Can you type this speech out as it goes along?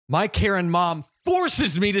My Karen mom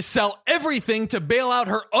forces me to sell everything to bail out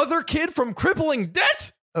her other kid from crippling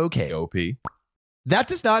debt. Okay. OP. That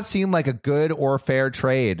does not seem like a good or fair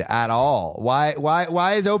trade at all.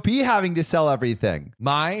 Why is OP having to sell everything?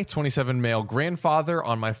 My 27 male grandfather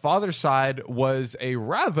on my father's side was a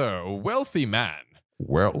rather wealthy man.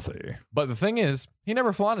 Wealthy. But the thing is, he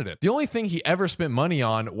never flaunted it. The only thing he ever spent money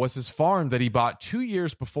on was his farm that he bought 2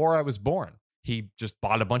 years before I was born. He just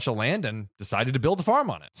bought a bunch of land and decided to build a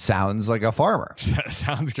farm on it. Sounds like a farmer.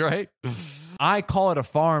 Sounds great. I call it a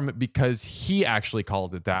farm because he actually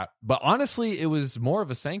called it that. But honestly, it was more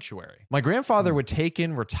of a sanctuary. My grandfather would take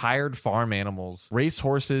in retired farm animals, race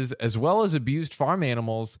horses, as well as abused farm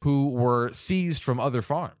animals who were seized from other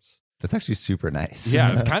farms. That's actually super nice.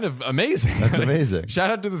 Yeah, it's kind of amazing. That's amazing. Shout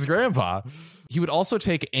out to this grandpa. He would also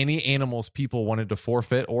take any animals people wanted to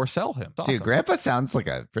forfeit or sell him. It's Dude, awesome. Grandpa sounds like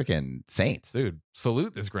a freaking saint. Dude,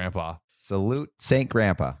 salute this grandpa. Salute Saint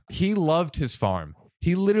Grandpa. He loved his farm.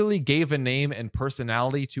 He literally gave a name and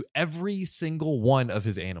personality to every single one of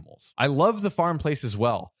his animals. I love the farm place as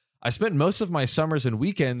well. I spent most of my summers and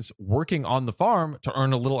weekends working on the farm to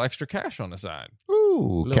earn a little extra cash on the side.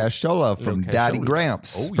 Ooh, cashola from Daddy cashola.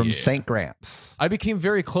 Gramps, Oh, from yeah. Saint Gramps. I became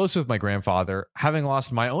very close with my grandfather, having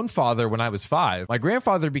lost my own father when I was 5. My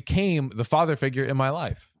grandfather became the father figure in my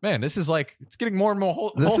life. Man, this is like, it's getting more and more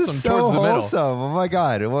wholesome This is so towards the middle. wholesome. Oh my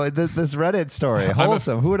God. Well, this Reddit story,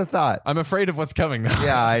 wholesome. Who would have thought? I'm afraid of what's coming now.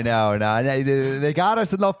 Yeah, I know. No, they got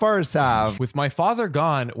us in the first half. With my father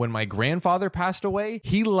gone, when my grandfather passed away,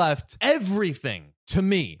 he left everything to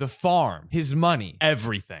me, the farm, his money,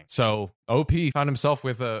 everything. So OP found himself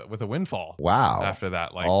with a windfall. Wow. After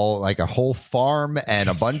that, all like a whole farm and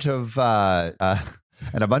a bunch of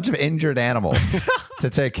injured animals to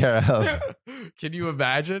take care of. Can you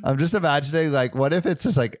imagine? I'm just imagining, like, what if it's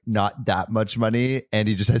just like not that much money and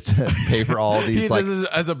he just has to pay for all these like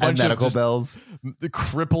as a bunch medical of bills? The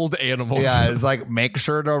crippled animals. Yeah, it's like, make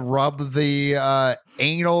sure to rub the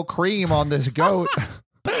anal cream on this goat.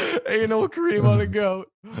 Anal cream on a goat.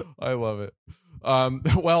 I love it.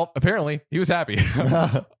 Well, apparently he was happy.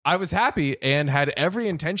 I was happy and had every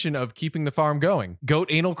intention of keeping the farm going. Goat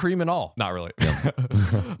anal cream and all. Not really.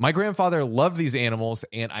 My grandfather loved these animals,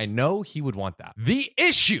 and I know he would want that. The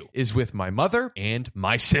issue is with my mother and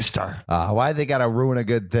my sister. Why they gotta ruin a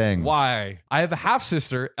good thing? Why? I have a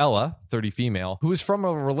half-sister, Ella, 30 female, who is from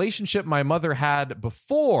a relationship my mother had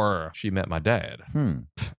before she met my dad.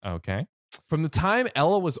 Okay. From the time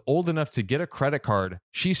Ella was old enough to get a credit card,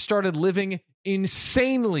 she started living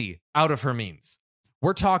insanely out of her means.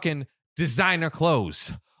 We're talking designer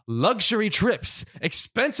clothes, luxury trips,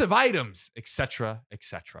 expensive items, etc.,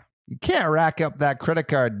 etc. You can't rack up that credit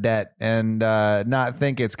card debt and not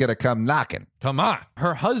think it's gonna come knocking. Come on.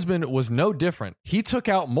 Her husband was no different. He took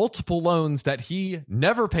out multiple loans that he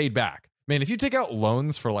never paid back. Man, if you take out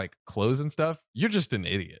loans for like clothes and stuff, you're just an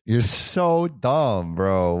idiot. You're so dumb,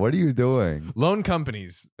 bro. What are you doing? Loan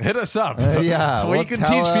companies, hit us up. Yeah, we can teach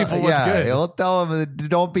people what's good. We'll tell them,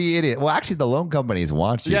 don't be idiot. Well, actually, the loan companies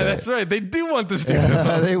want you. Yeah, to. that's right. They do want this to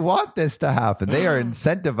happen. They want this to happen. They are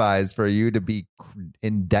incentivized for you to be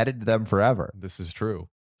indebted to them forever. This is true.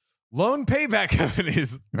 Loan payback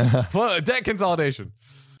companies, debt consolidation.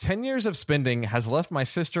 10 years of spending has left my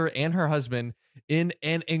sister and her husband in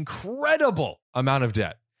an incredible amount of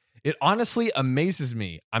debt. It honestly amazes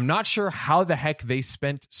me. I'm not sure how the heck they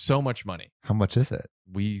spent so much money. How much is it?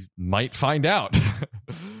 We might find out.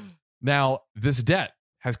 Now, this debt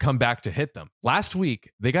has come back to hit them. Last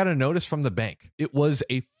week, they got a notice from the bank. It was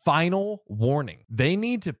a final warning. They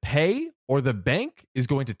need to pay or the bank is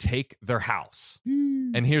going to take their house.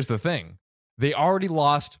 And here's the thing. They already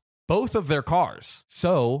lost both of their cars.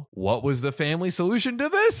 So what was the family solution to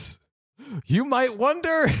this? You might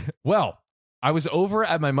wonder. Well, I was over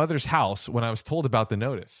at my mother's house when I was told about the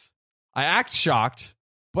notice. I act shocked,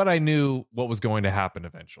 but I knew what was going to happen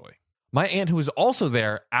eventually. My aunt, who was also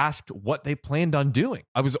there, asked what they planned on doing.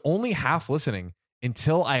 I was only half listening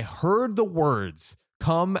until I heard the words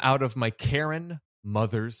come out of my Karen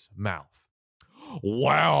mother's mouth.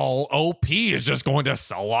 Well, OP is just going to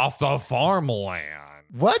sell off the farmland.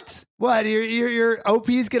 What? What? Your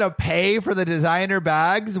OP's gonna pay for the designer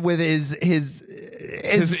bags with his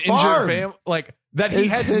Injured farm. family, like that he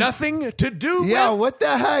had nothing to do with. Yeah, what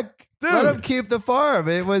the heck? Dude. Let him keep the farm.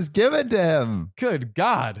 It was given to him. Good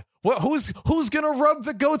God. What? Who's gonna rub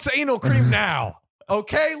the goat's anal cream now?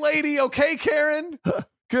 Okay, lady. Okay, Karen.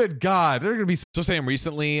 Good God. They're gonna be. So Sam,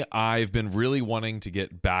 recently I've been really wanting to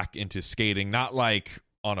get back into skating, not like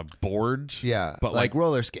on a board. Yeah, but like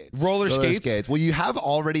roller skates. Roller skates. Well, you have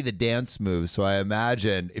already the dance moves, so I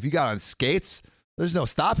imagine if you got on skates, there's no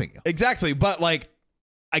stopping you. Exactly. But like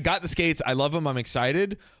I got the skates. I love them. I'm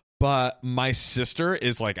excited. But my sister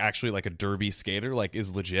is like actually like a derby skater, like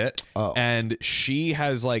is legit. Oh. And she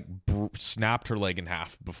has like snapped her leg in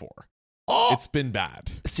half before. Oh, it's been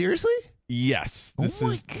bad. Seriously? Yes. This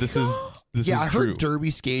is I true. heard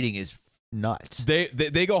derby skating is nuts. They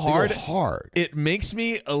go hard. They go hard. It makes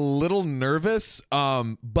me a little nervous.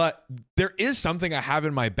 But there is something I have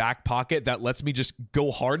in my back pocket that lets me just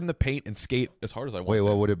go hard in the paint and skate as hard as I want. Wait,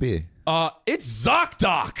 what would it be? It's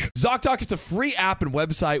ZocDoc. ZocDoc is a free app and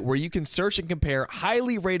website where you can search and compare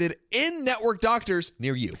highly rated in-network doctors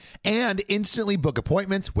near you. And instantly book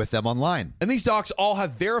appointments with them online. And these docs all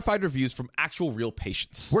have verified reviews from actual real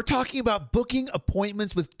patients. We're talking about booking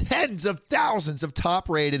appointments with tens of thousands of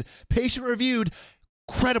top-rated, patient-reviewed,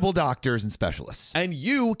 credible doctors and specialists. And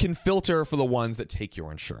you can filter for the ones that take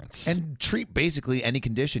your insurance. And treat basically any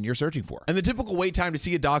condition you're searching for. And the typical wait time to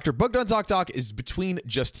see a doctor booked on ZocDoc is between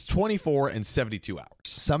just 24 and 72 hours.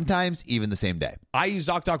 Sometimes even the same day. I use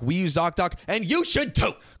ZocDoc, we use ZocDoc, and you should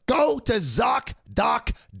too. Go to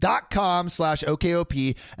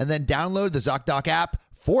ZocDoc.com/OKOP and then download the ZocDoc app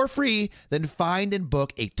for free. Then find and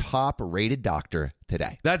book a top-rated doctor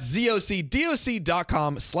today. That's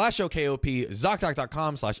ZocDoc.com/OKOP,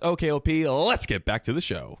 ZocDoc.com/OKOP. Let's get back to the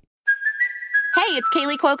show. Hey, it's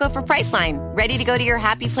Kaylee Cuoco for Priceline. Ready to go to your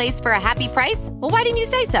happy place for a happy price? Well, why didn't you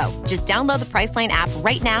say so? Just download the Priceline app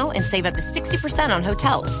right now and save up to 60% on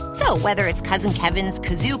hotels. So whether it's Cousin Kevin's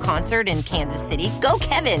Kazoo Concert in Kansas City, go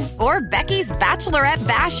Kevin, or Becky's Bachelorette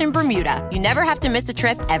Bash in Bermuda, you never have to miss a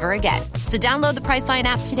trip ever again. So download the Priceline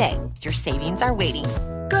app today. Your savings are waiting.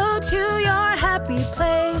 Go to your happy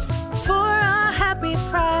place for a happy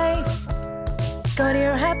price. Go to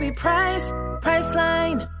your happy price,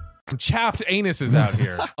 Priceline. Chapped anuses out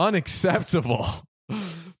here. Unacceptable.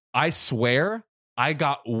 I swear I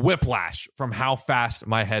got whiplash from how fast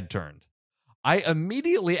my head turned. I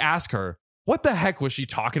immediately asked her, what the heck was she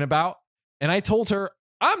talking about? And I told her,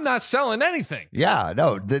 I'm not selling anything. Yeah,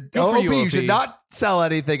 no, the for OP, you, you OP. should not sell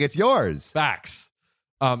anything. It's yours. Facts.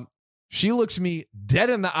 She looked me dead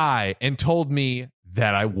in the eye and told me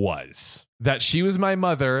that I was. That she was my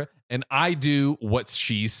mother and I do what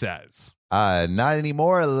she says. Not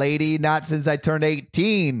anymore, lady. Not since I turned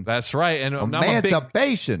 18. That's right. And I'm a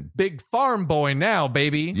Emancipation. big farm boy now,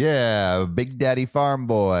 baby. Yeah, big daddy farm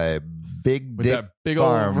boy. Big With dick that big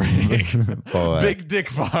farm old ring. boy. Big dick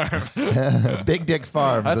farm. Big dick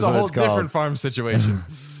farm. That's a whole different farm situation.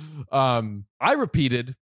 I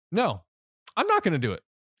repeated, no, I'm not going to do it.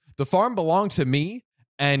 The farm belonged to me,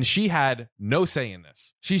 and she had no say in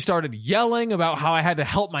this. She started yelling about how I had to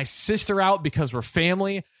help my sister out because we're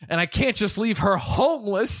family, and I can't just leave her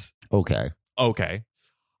homeless. Okay.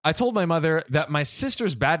 I told my mother that my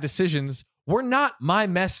sister's bad decisions were not my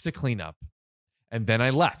mess to clean up. And then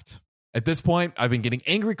I left. At this point, I've been getting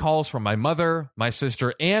angry calls from my mother, my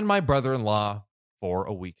sister, and my brother-in-law for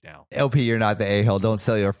a week now. LP, you're not the a-hole. Don't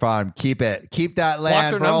sell your farm. Keep it. Keep that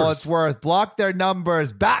land for all it's worth. Block their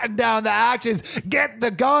numbers. Batten down the actions. Get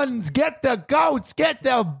the guns. Get the goats. Get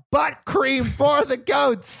the butt cream for the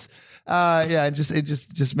goats. Yeah,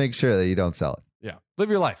 just make sure that you don't sell it. Yeah.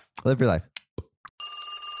 Live your life. Live your life.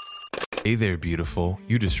 Hey there, beautiful.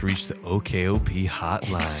 You just reached the OKOP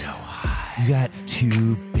hotline. It's so hot. You got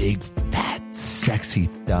two big, fat, sexy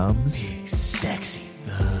thumbs. Big, sexy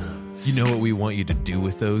thumbs. You know what we want you to do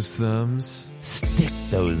with those thumbs? Stick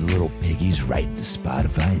those little piggies right into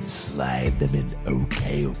Spotify and slide them in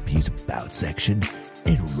OKOP's About section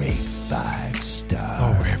and rate 5 stars.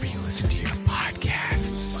 Or wherever you listen to your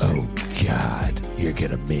podcasts. Oh, God. You're going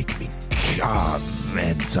to make me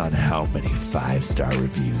comment on how many 5-star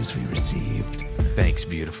reviews we received. Thanks,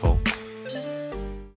 beautiful.